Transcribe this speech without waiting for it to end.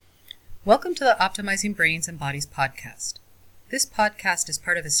Welcome to the Optimizing Brains and Bodies podcast. This podcast is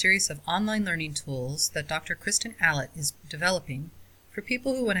part of a series of online learning tools that Dr. Kristen Allett is developing for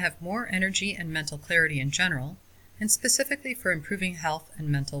people who want to have more energy and mental clarity in general, and specifically for improving health and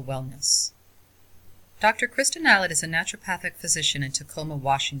mental wellness. Dr. Kristen Allett is a naturopathic physician in Tacoma,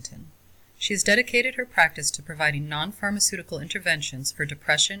 Washington. She has dedicated her practice to providing non-pharmaceutical interventions for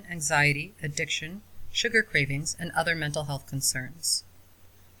depression, anxiety, addiction, sugar cravings, and other mental health concerns.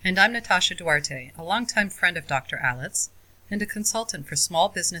 And I'm Natasha Duarte, a longtime friend of Dr. Allett's and a consultant for small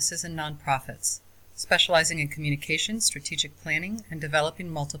businesses and nonprofits, specializing in communication, strategic planning, and developing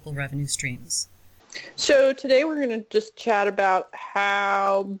multiple revenue streams. So today we're going to just chat about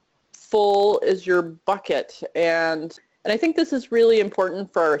how full is your bucket, and I think this is really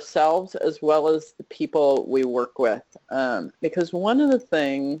important for ourselves as well as the people we work with, because one of the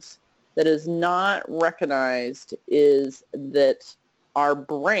things that is not recognized is that our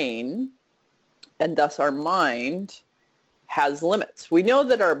brain, and thus our mind, has limits. We know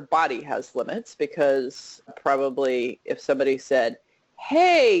that our body has limits because probably if somebody said,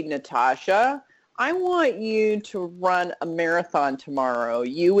 "Hey, Natasha, I want you to run a marathon tomorrow,"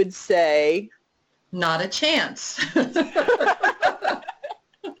 you would say, "Not a chance."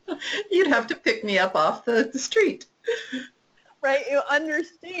 You'd have to pick me up off the street. Right? You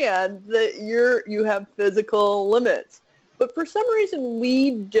understand that you have physical limits. But for some reason,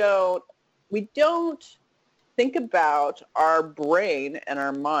 we don't think about our brain and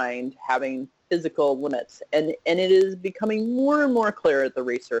our mind having physical limits. And it is becoming more and more clear at the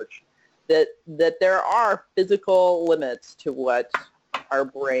research that there are physical limits to what our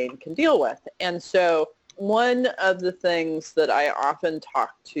brain can deal with. And so one of the things that I often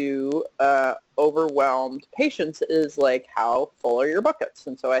talk to overwhelmed patients is like, how full are your buckets?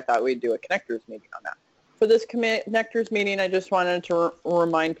 And so I thought we'd do a connectors meeting on that. For this connectors meeting, I just wanted to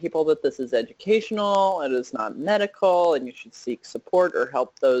remind people that this is educational, it is not medical, and you should seek support or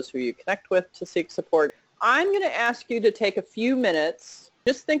help those who you connect with to seek support. I'm going to ask you to take a few minutes,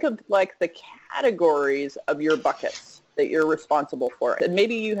 just think of like the categories of your buckets that you're responsible for. And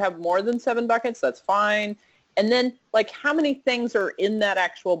maybe you have more than 7 buckets, that's fine. And then like how many things are in that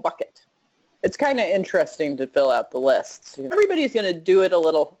actual bucket? It's kind of interesting to fill out the lists. Everybody's going to do it a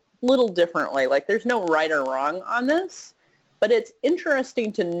little differently. Like there's no right or wrong on this, but it's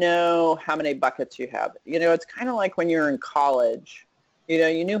interesting to know how many buckets you have. You know, it's kind of like when you're in college, you know,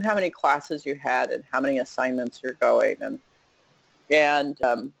 you knew how many classes you had and how many assignments you're going. And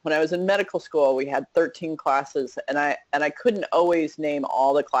when I was in medical school, we had 13 classes, and I couldn't always name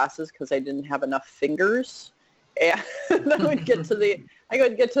all the classes because I didn't have enough fingers. And I would get to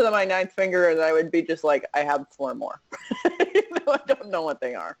my 9th finger, and I would be just like, I have 4 more. I don't know what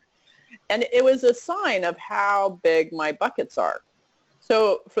they are. And it was a sign of how big my buckets are.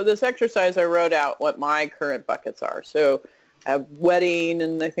 So for this exercise, I wrote out what my current buckets are. So I have wedding,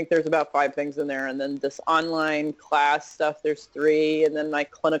 and I think there's about 5 things in there. And then this online class stuff, there's 3. And then my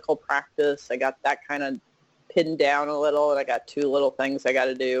clinical practice, I got that kind of pinned down a little, and I got 2 little things I got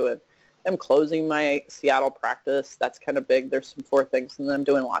to do. And I'm closing my Seattle practice. That's kind of big. There's some 4 things. And then I'm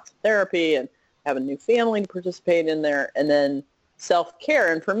doing lots of therapy and have a new family to participate in there. And then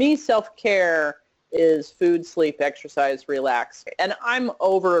self-care. And for me, self-care is food, sleep, exercise, relax. And I'm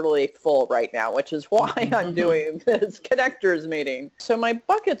overly full right now, which is why I'm doing this connectors meeting. So my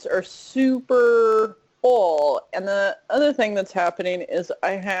buckets are super full. And the other thing that's happening is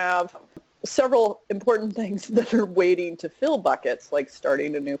I have several important things that are waiting to fill buckets, like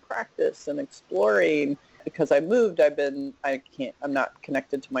starting a new practice and exploring. Because I moved, I'm not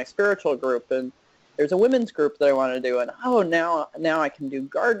connected to my spiritual group, and there's a women's group that I want to do, and now I can do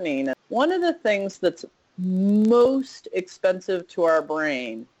gardening. And one of the things that's most expensive to our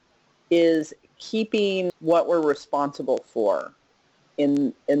brain is keeping what we're responsible for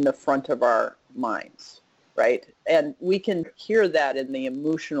in the front of our minds, right? And we can hear that in the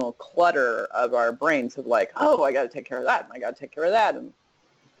emotional clutter of our brains of like, oh, I got to take care of that, and I got to take care of that, and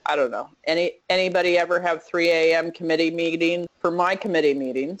I don't know. Anybody ever have 3 a.m. committee meetings? For my committee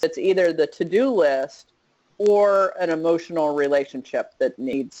meetings, it's either the to-do list or an emotional relationship that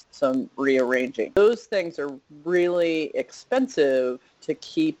needs some rearranging. Those things are really expensive to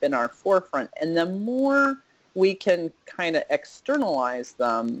keep in our forefront. And the more we can kind of externalize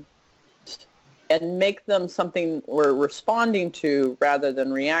them and make them something we're responding to rather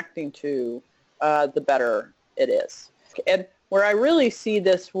than reacting to, the better it is. And where I really see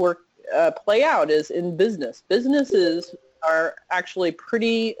this work play out is in business. Businesses are actually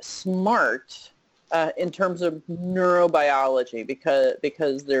pretty smart in terms of neurobiology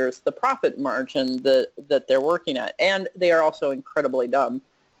because there's the profit margin that they're working at. And they are also incredibly dumb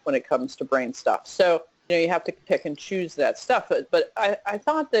when it comes to brain stuff. So, you have to pick and choose that stuff. But I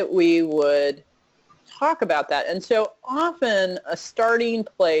thought that we would talk about that. And so often a starting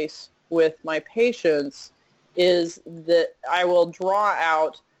place with my patients is that I will draw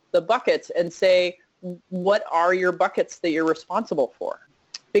out the buckets and say, what are your buckets that you're responsible for?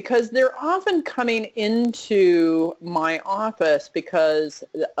 Because they're often coming into my office because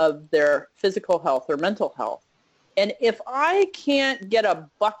of their physical health or mental health. And if I can't get a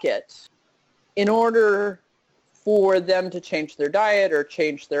bucket in order for them to change their diet or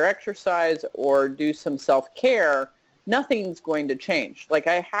change their exercise or do some self-care, nothing's going to change. Like,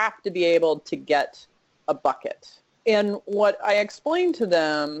 I have to be able to get a bucket. And what I explain to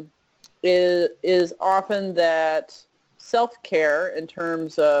them is often that self-care in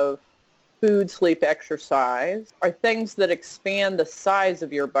terms of food, sleep, exercise are things that expand the size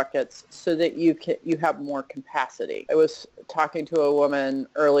of your buckets so that you have more capacity. I was talking to a woman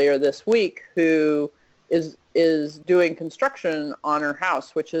earlier this week who is doing construction on her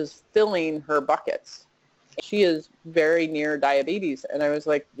house, which is filling her buckets. She is very near diabetes, and I was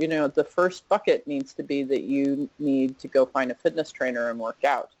like, the first bucket needs to be that you need to go find a fitness trainer and work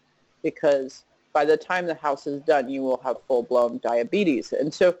out, because by the time the house is done, you will have full-blown diabetes.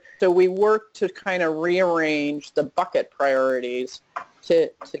 And so we work to kind of rearrange the bucket priorities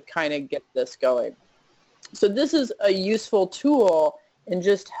to kind of get this going. So this is a useful tool in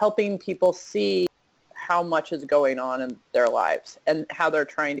just helping people see how much is going on in their lives and how they're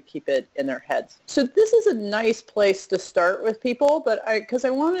trying to keep it in their heads. So this is a nice place to start with people, but because I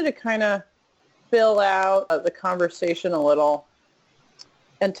wanted to kind of fill out the conversation a little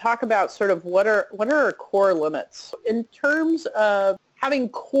and talk about sort of what are our core limits. In terms of having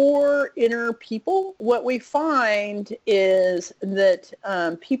core inner people, what we find is that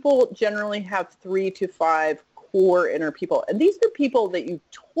people generally have 3 to 5 core inner people. And these are people that you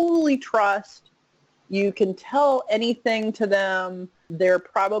totally trust. You can tell anything to them. They're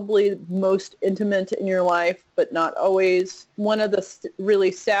probably most intimate in your life, but not always. One of the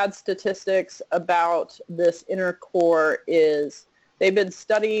really sad statistics about this inner core is they've been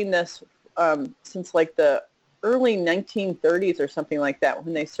studying this since like the early 1930s or something like that,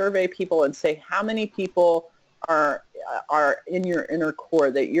 when they survey people and say how many people are in your inner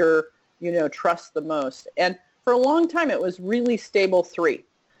core that you're trust the most. And for a long time, it was really stable 3.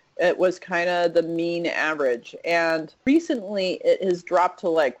 It was kind of the mean average. And recently, it has dropped to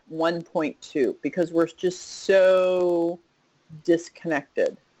like 1.2 because we're just so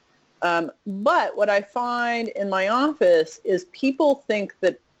disconnected. But what I find in my office is people think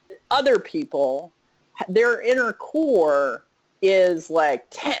that other people, their inner core is like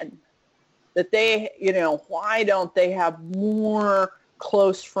 10. That they, why don't they have more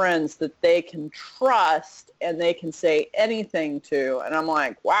close friends that they can trust and they can say anything to? And I'm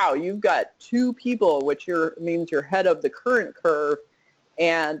like, wow, you've got 2 people, which means you're head of the current curve,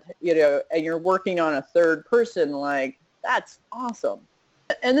 and and you're working on a third person. Like, that's awesome.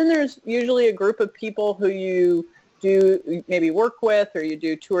 And then there's usually a group of people who you do maybe work with, or you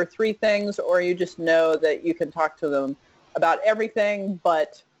do 2 or 3 things, or you just know that you can talk to them about everything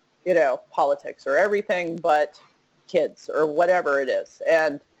but, politics, or everything but kids, or whatever it is.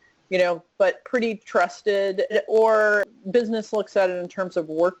 And, but pretty trusted. Or business looks at it in terms of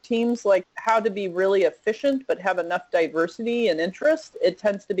work teams, like how to be really efficient but have enough diversity and interest. It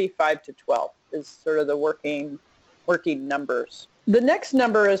tends to be 5 to 12 is sort of the working numbers. The next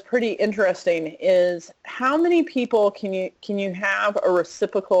number is pretty interesting, is how many people can you have a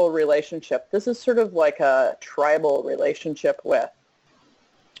reciprocal relationship? This is sort of like a tribal relationship with,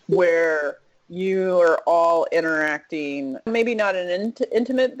 where you are all interacting, maybe not in an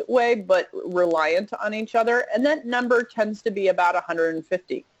intimate way, but reliant on each other. And that number tends to be about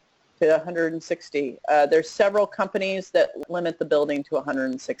 150 to 160. There's several companies that limit the building to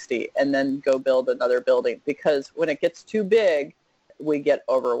 160 and then go build another building, because when it gets too big, we get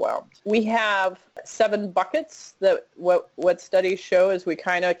overwhelmed. We have 7 buckets that what studies show is we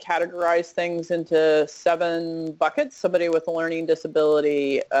kind of categorize things into 7 buckets. Somebody with a learning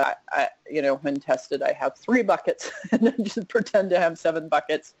disability, when tested, I have 3 buckets and then just pretend to have 7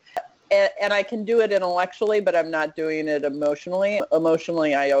 buckets. And I can do it intellectually, but I'm not doing it emotionally.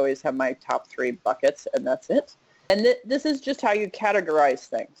 Emotionally, I always have my top 3 buckets, and that's it. And this is just how you categorize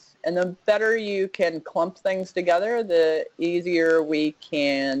things. And the better you can clump things together, the easier we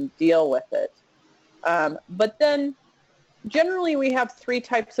can deal with it. But then generally we have 3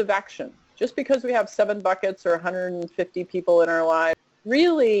 types of action. Just because we have 7 buckets or 150 people in our lives,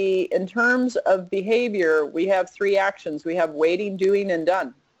 really in terms of behavior, we have 3 actions. We have waiting, doing, and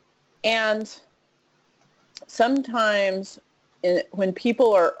done. And sometimes when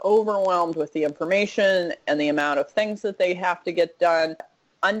people are overwhelmed with the information and the amount of things that they have to get done,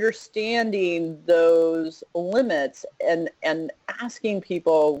 understanding those limits and asking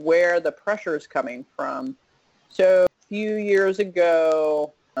people where the pressure is coming from. So a few years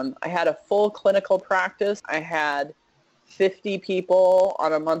ago, I had a full clinical practice. I had 50 people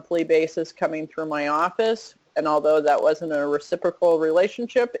on a monthly basis coming through my office. And although that wasn't a reciprocal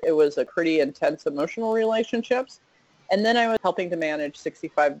relationship, it was a pretty intense emotional relationships. And then I was helping to manage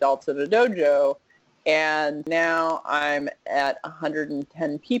 65 adults at a dojo. And now I'm at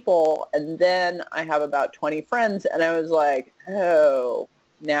 110 people. And then I have about 20 friends. And I was like, oh,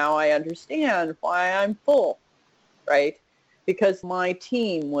 now I understand why I'm full, right? Because my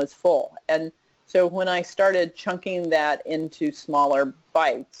team was full. And so when I started chunking that into smaller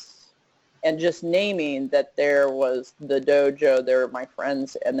bites, and just naming that there was the dojo, there were my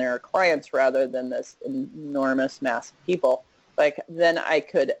friends and their clients rather than this enormous mass of people, like then I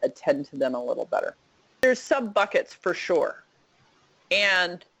could attend to them a little better. There's sub-buckets for sure.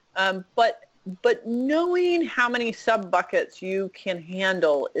 And, but knowing how many sub-buckets you can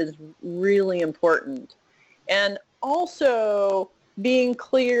handle is really important. And also being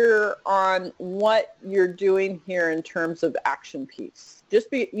clear on what you're doing here in terms of action piece.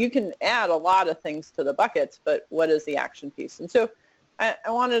 You can add a lot of things to the buckets, but what is the action piece? And so I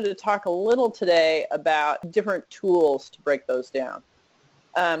wanted to talk a little today about different tools to break those down.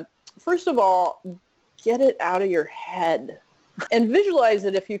 First of all, get it out of your head and visualize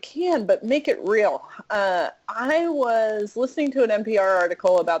it if you can, but make it real. I was listening to an NPR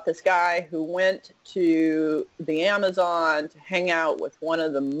article about this guy who went to the Amazon to hang out with one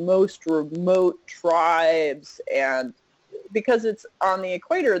of the most remote tribes, and because it's on the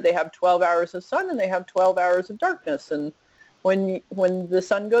equator, they have 12 hours of sun and they have 12 hours of darkness. And when the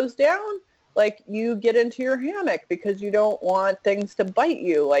sun goes down, like you get into your hammock because you don't want things to bite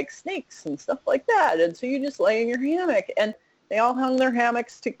you like snakes and stuff like that. And so you just lay in your hammock, and they all hung their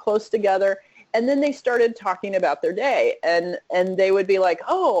hammocks close together. And then they started talking about their day, and they would be like,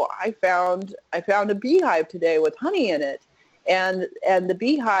 oh, I found a beehive today with honey in it. And the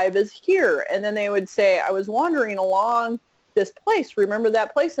beehive is here. And then they would say, I was wandering along this place, remember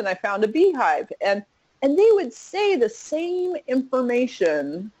that place, and I found a beehive. And they would say the same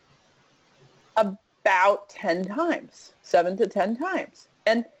information about 10 times, 7 to 10 times.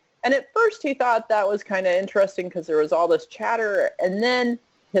 And at first he thought that was kind of interesting because there was all this chatter. And then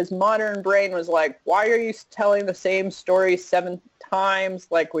his modern brain was like, why are you telling the same story 7 times?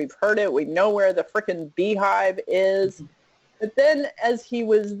 Like, we've heard it. We know where the frickin' beehive is. But then as he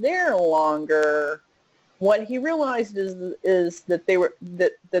was there longer, what he realized is that they were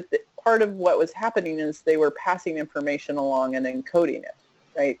that part of what was happening is they were passing information along and encoding it,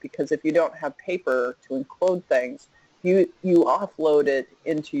 right? Because if you don't have paper to encode things, you offload it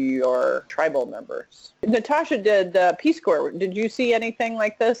into your tribal members. Natasha did Peace Corps. Did you see anything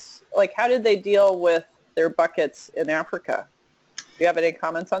like this? Like, how did they deal with their buckets in Africa? Do you have any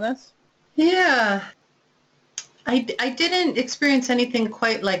comments on this? Yeah. I didn't experience anything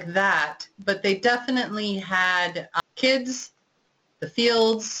quite like that, but they definitely had kids, the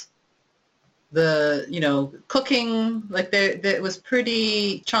fields, the, cooking, like it was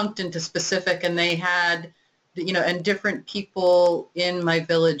pretty chunked into specific, and they had, and different people in my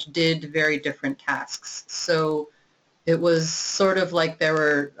village did very different tasks. So it was sort of like there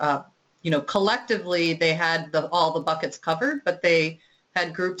were, collectively they had all the buckets covered, but they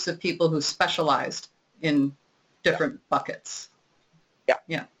had groups of people who specialized in different buckets. Yeah,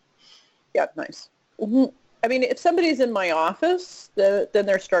 nice. Mm-hmm. I mean, if somebody's in my office, then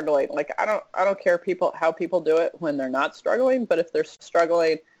they're struggling. Like, I don't care how people do it when they're not struggling, but if they're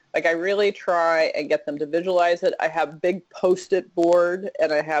struggling, like, I really try and get them to visualize it. I have big Post-it board,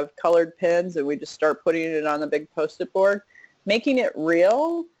 and I have colored pens, and we just start putting it on the big Post-it board. Making it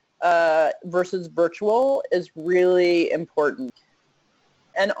real versus virtual is really important.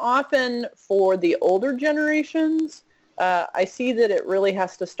 And often for the older generations, I see that it really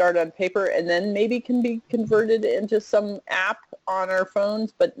has to start on paper and then maybe can be converted into some app on our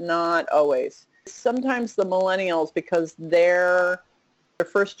phones, but not always. Sometimes the millennials, because they're the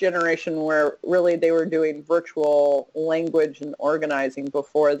first generation where really they were doing virtual language and organizing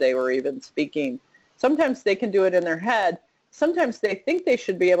before they were even speaking, sometimes they can do it in their head. Sometimes they think they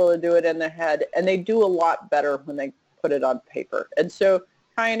should be able to do it in their head, and they do a lot better when they put it on paper. And so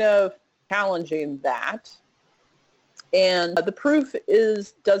kind of challenging that. And the proof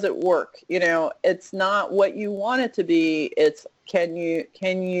is, does it work? It's not what you want it to be. It's can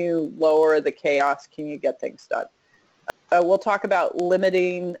you lower the chaos? Can you get things done? We'll talk about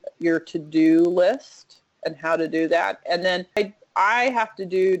limiting your to-do list. and how to do that. And then I have to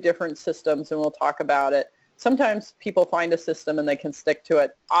do different systems, and we'll talk about it. Sometimes people find a system and they can stick to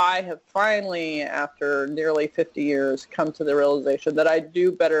it. I have finally, after nearly 50 years, come to the realization that I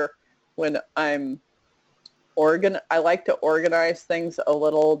do better when I like to organize things a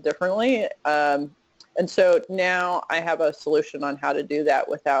little differently. And so now I have a solution on how to do that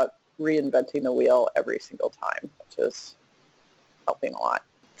without reinventing the wheel every single time, which is helping a lot.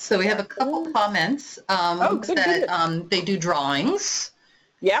 So we have a couple comments that they do drawings.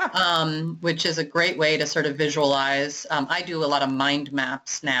 Yeah. Which is a great way to sort of visualize. I do a lot of mind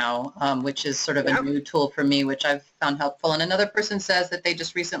maps now, which is sort of a new tool for me, which I've found helpful. And another person says that they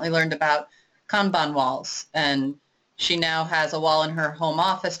just recently learned about Kanban walls, and she now has a wall in her home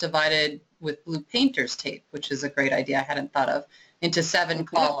office divided with blue painter's tape, which is a great idea I hadn't thought of, into 7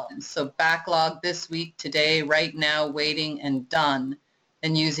 columns. So backlog this week, today, right now, waiting, and done,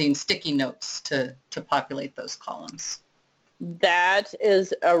 and using sticky notes to populate those columns. That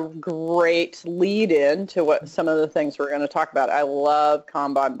is a great lead-in to what some of the things we're going to talk about. I love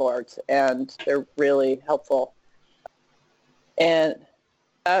Kanban boards, and they're really helpful. And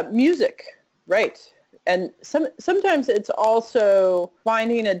music, right. And sometimes it's also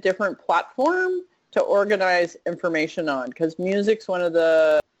finding a different platform to organize information on, because music's one of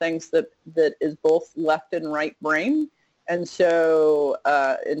the things that is both left and right brain. And so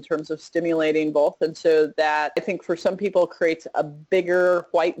in terms of stimulating both. And so that, I think for some people, creates a bigger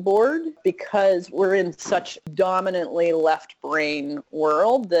whiteboard, because we're in such dominantly left brain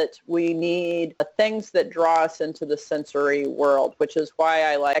world that we need things that draw us into the sensory world, which is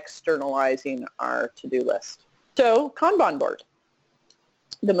why I like externalizing our to-do list. So Kanban board.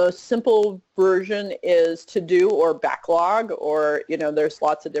 The most simple version is to-do or backlog, or, there's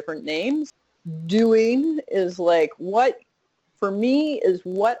lots of different names. Doing is like for me, is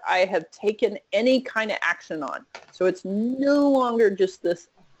what I have taken any kind of action on. So it's no longer just this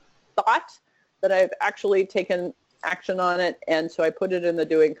thought, that I've actually taken action on it, and so I put it in the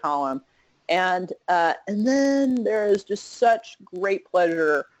doing column. And then there is just such great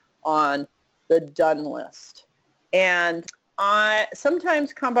pleasure on the done list. And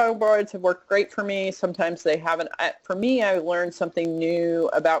sometimes Kanban boards have worked great for me. Sometimes they haven't. For me, I learned something new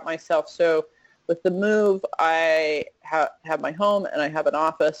about myself. So with the move, I have my home and I have an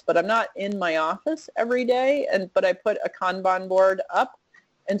office, but I'm not in my office every day. But I put a Kanban board up,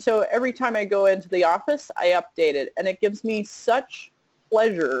 and so every time I go into the office, I update it, and it gives me such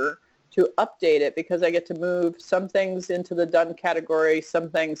pleasure to update it, because I get to move some things into the done category, some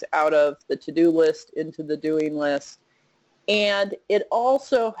things out of the to-do list into the doing list. And it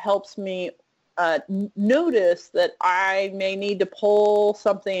also helps me notice that I may need to pull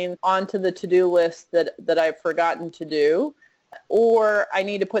something onto the to-do list that I've forgotten to do, or I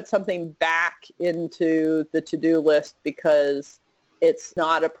need to put something back into the to-do list because it's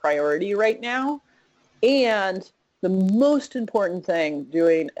not a priority right now. And the most important thing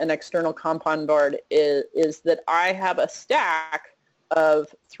doing an external Kanban board is that I have a stack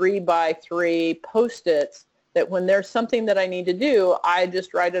of 3x3 Post-its that when there's something that I need to do, I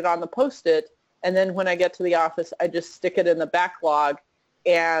just write it on the Post-it, and then when I get to the office, I just stick it in the backlog,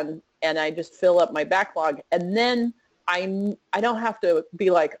 and I just fill up my backlog. And then I don't have to be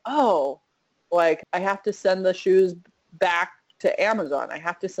like, I have to send the shoes back to Amazon. I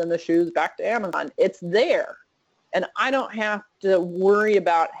have to send the shoes back to Amazon. It's there, and I don't have to worry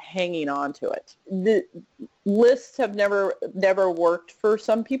about hanging on to it. The lists have never worked for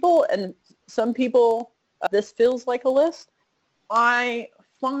some people, and some people, this feels like a list. I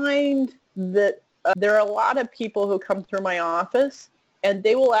find that there are a lot of people who come through my office, and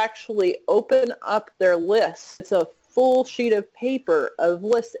they will actually open up their lists. It's a full sheet of paper of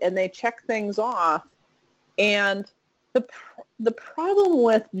lists, and they check things off. And the problem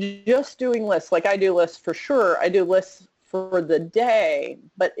with just doing lists, like I do lists for sure, I do lists for the day,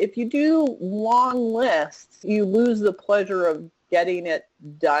 but if you do long lists, you lose the pleasure of getting it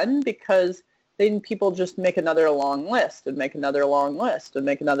done, because then people just make another long list and make another long list and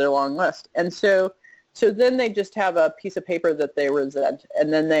make another long list. And so then they just have a piece of paper that they resent,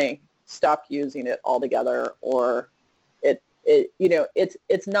 and then they stop using it altogether, or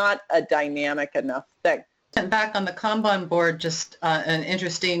it's not a dynamic enough thing. And back on the Kanban board, just and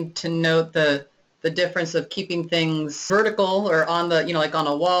interesting to note the difference of keeping things vertical or on the, like on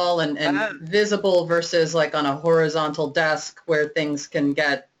a wall and visible versus like on a horizontal desk where things can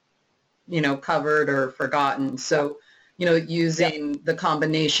get covered or forgotten. So, using the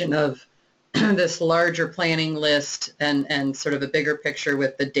combination of this larger planning list and sort of a bigger picture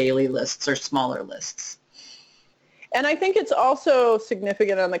with the daily lists or smaller lists. And I think it's also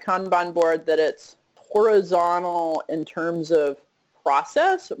significant on the Kanban board that it's horizontal in terms of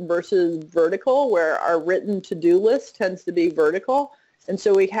process versus vertical, where our written to-do list tends to be vertical. And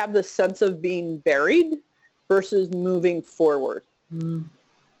so we have this sense of being buried versus moving forward. Mm.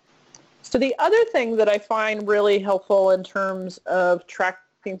 So the other thing that I find really helpful in terms of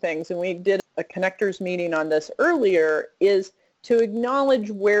tracking things, and we did a connectors meeting on this earlier, is to acknowledge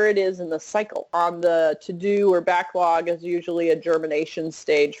where it is in the cycle. On the to-do or backlog is usually a germination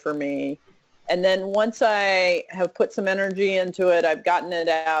stage for me. And then once I have put some energy into it, I've gotten it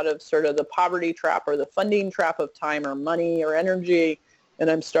out of sort of the poverty trap or the funding trap of time or money or energy, and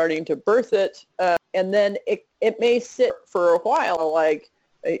I'm starting to birth it. And then it may sit for a while, like,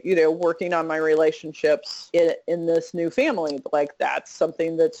 working on my relationships in this new family. Like, that's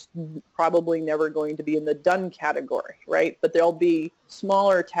something that's probably never going to be in the done category, right? But there'll be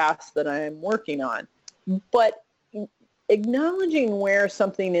smaller tasks that I'm working on. But acknowledging where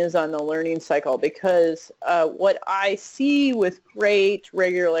something is on the learning cycle, because what I see with great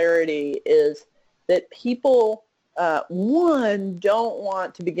regularity is that people, one, don't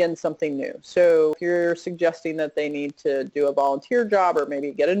want to begin something new. So if you're suggesting that they need to do a volunteer job or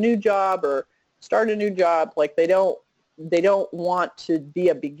maybe get a new job or start a new job, like they don't want to be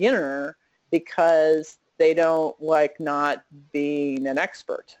a beginner because they don't like not being an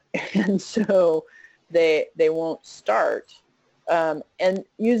expert. And so they won't start. And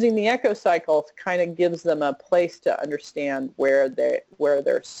using the echo cycle kind of gives them a place to understand where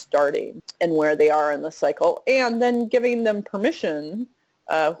they're starting and where they are in the cycle, and then giving them permission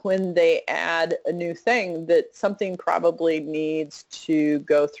when they add a new thing that something probably needs to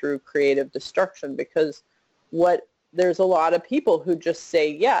go through creative destruction, because there's a lot of people who just say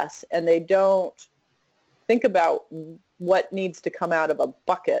yes and they don't think about what needs to come out of a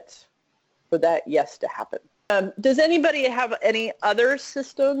bucket for that yes to happen. Does anybody have any other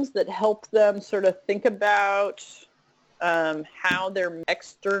systems that help them sort of think about how they're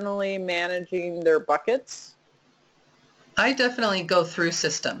externally managing their buckets? I definitely go through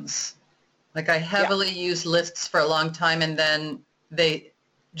systems. Like, I heavily used lists for a long time, and then they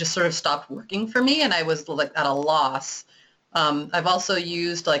just sort of stopped working for me, and I was like at a loss. I've also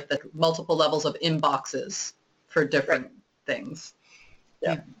used like the multiple levels of inboxes for different things.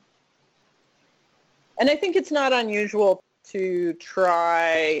 Yeah. And I think it's not unusual to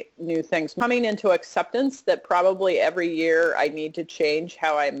try new things. Coming into acceptance that probably every year I need to change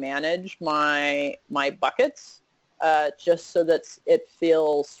how I manage my buckets, just so that it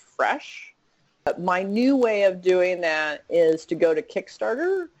feels fresh. My new way of doing that is to go to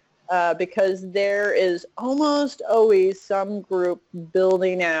Kickstarter, because there is almost always some group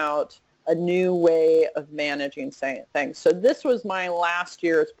building out a new way of managing things. So this was my last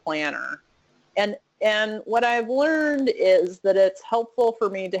year's planner. And what I've learned is that it's helpful for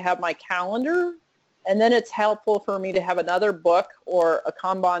me to have my calendar, and then it's helpful for me to have another book or a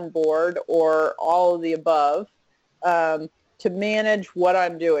Kanban board or all of the above to manage what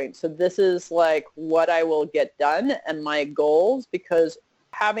I'm doing. So this is like what I will get done and my goals, because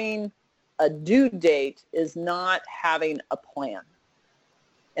having a due date is not having a plan.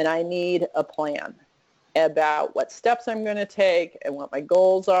 And I need a plan about what steps I'm going to take and what my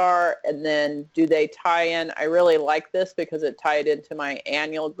goals are, and then do they tie in. I really like this because it tied into my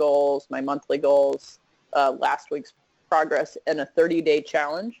annual goals, my monthly goals, last week's progress, and a 30-day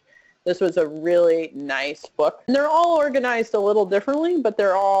challenge. This was a really nice book. And they're all organized a little differently, but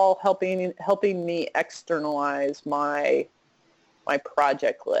they're all helping me externalize my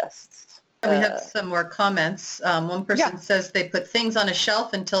project lists. We have some more comments. One person says they put things on a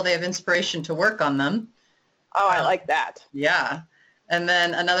shelf until they have inspiration to work on them. Oh, I like that. Yeah. And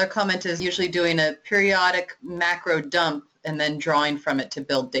then another comment is usually doing a periodic macro dump and then drawing from it to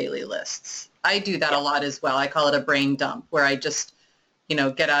build daily lists. I do that a lot as well. I call it a brain dump, where I just,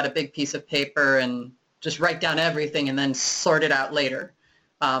 get out a big piece of paper and just write down everything and then sort it out later.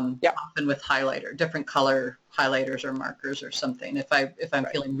 Often with different color highlighters or markers or something, if I'm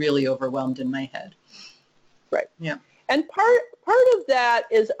feeling really overwhelmed in my head. Right. Yeah. And part of that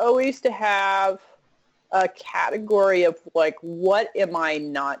is always to have a category of like, what am I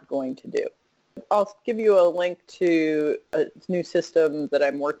not going to do? I'll give you a link to a new system that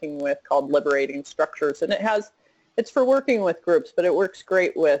I'm working with called Liberating Structures, and it's for working with groups, but it works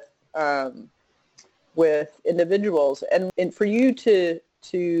great with individuals. And for you to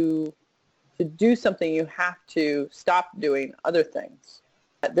do something, you have to stop doing other things.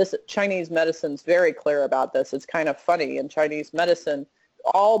 This Chinese medicine's very clear about this. It's kind of funny. In Chinese medicine,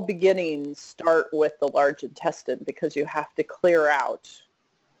 all beginnings start with the large intestine, because you have to clear out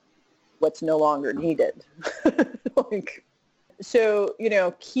what's no longer needed. so,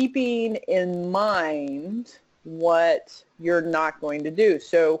 keeping in mind what you're not going to do.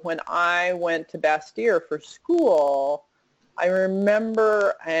 So when I went to Bastyr for school, I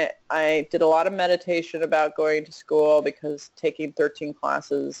remember I did a lot of meditation about going to school because taking 13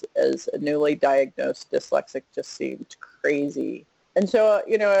 classes as a newly diagnosed dyslexic just seemed crazy. And so,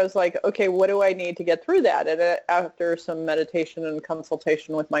 I was like, okay, what do I need to get through that? And after some meditation and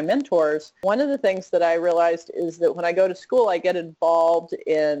consultation with my mentors, one of the things that I realized is that when I go to school, I get involved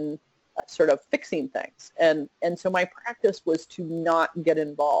in sort of fixing things. And so my practice was to not get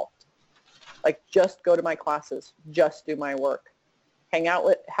involved. Like, just go to my classes, just do my work, hang out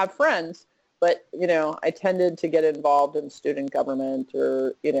with, have friends. But, I tended to get involved in student government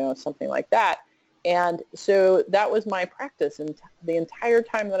or, something like that. And so that was my practice, and the entire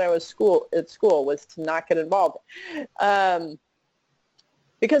time that I was at school was to not get involved,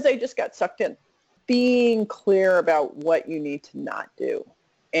 because I just got sucked in. Being clear about what you need to not do,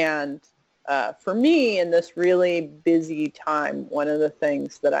 and for me, in this really busy time, one of the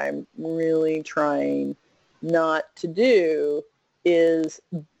things that I'm really trying not to do is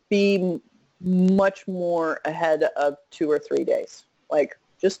be much more ahead of 2 or 3 days. Like,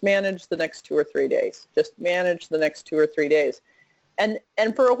 just manage the next 2 or 3 days. Just manage the next 2 or 3 days. And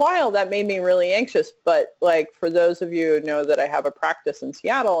for a while, that made me really anxious. But, like, for those of you who know that I have a practice in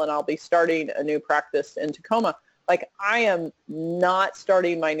Seattle and I'll be starting a new practice in Tacoma, like, I am not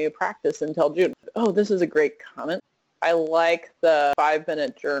starting my new practice until June. Oh, this is a great comment. I like the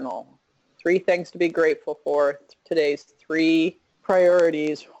 5-minute journal. 3 things to be grateful for. Today's 3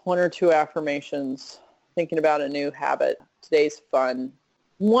 priorities, 1 or 2 affirmations, thinking about a new habit. Today's fun.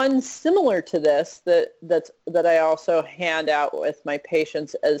 One similar to this that I also hand out with my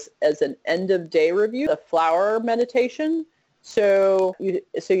patients as an end of day review, the flower meditation. So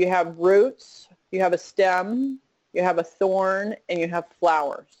you have roots, you have a stem, you have a thorn, and you have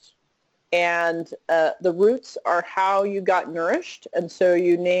flowers. And the roots are how you got nourished, and so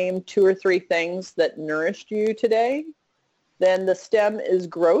you name 2 or 3 things that nourished you today. Then the stem is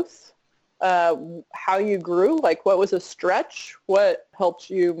growth. How you grew, like what was a stretch, what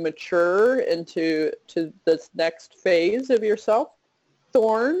helped you mature into this next phase of yourself.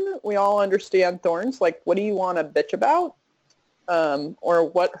 Thorn, we all understand thorns, like what do you want to bitch about, or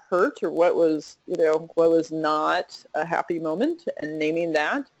what hurt, or what was not a happy moment, and naming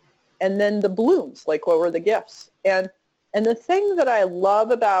that. And then the blooms, like what were the gifts. And the thing that I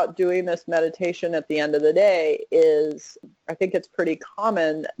love about doing this meditation at the end of the day is, I think it's pretty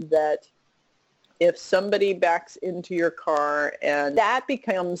common that if somebody backs into your car and that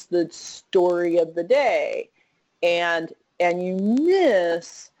becomes the story of the day, and you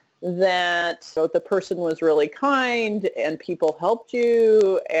miss that, so the person was really kind and people helped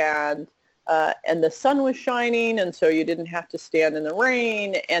you, and the sun was shining, and so you didn't have to stand in the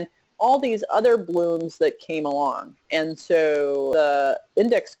rain, and all these other blooms that came along. And so the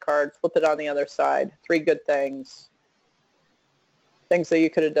index card, flip it on the other side, 3 good things that you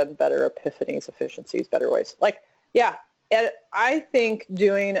could have done better, epiphanies, efficiencies, better ways. Like, yeah, and I think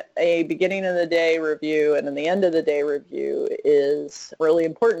doing a beginning of the day review and then the end of the day review is really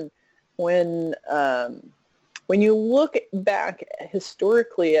important. When you look back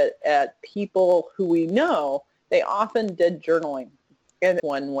historically at people who we know, they often did journaling. And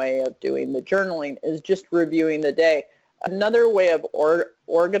one way of doing the journaling is just reviewing the day. Another way of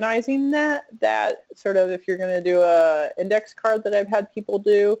organizing that sort of, if you're going to do a index card that I've had people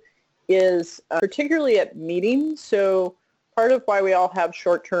do, is particularly at meetings. So part of why we all have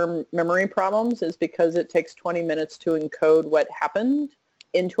short-term memory problems is because it takes 20 minutes to encode what happened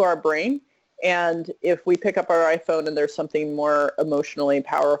into our brain. And if we pick up our iPhone and there's something more emotionally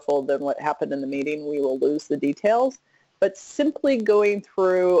powerful than what happened in the meeting, we will lose the details. But simply going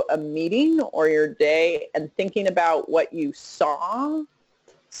through a meeting or your day and thinking about what you saw,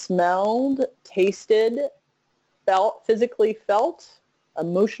 smelled, tasted, felt, physically felt,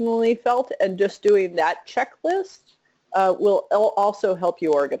 emotionally felt, and just doing that checklist will also help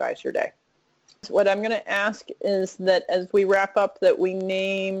you organize your day. So what I'm going to ask is that as we wrap up, that we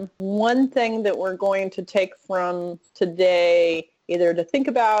name one thing that we're going to take from today, either to think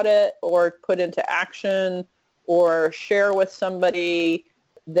about it or put into action, or share with somebody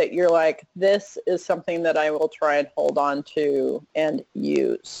that you're like, this is something that I will try and hold on to and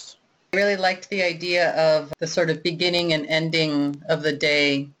use. I really liked the idea of the sort of beginning and ending of the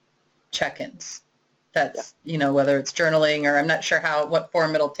day check-ins. That's, whether it's journaling or I'm not sure what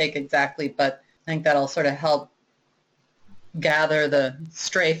form it'll take exactly, but I think that'll sort of help gather the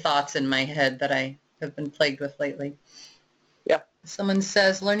stray thoughts in my head that I have been plagued with lately. Yeah. Someone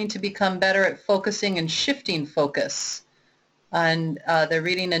says, learning to become better at focusing and shifting focus. And they're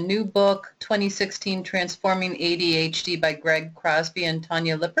reading a new book, 2016 Transforming ADHD by Greg Crosby and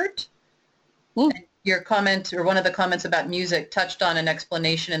Tanya Lippert. Mm. And your comment, or one of the comments about music, touched on an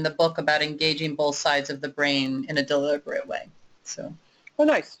explanation in the book about engaging both sides of the brain in a deliberate way. So, Oh,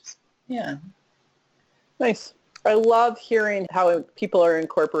 nice. yeah. Nice. I love hearing how people are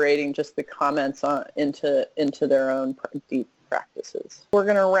incorporating just the comments into their own deep practices. We're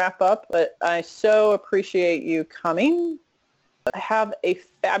going to wrap up, but I so appreciate you coming. Have a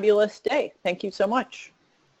fabulous day. Thank you so much.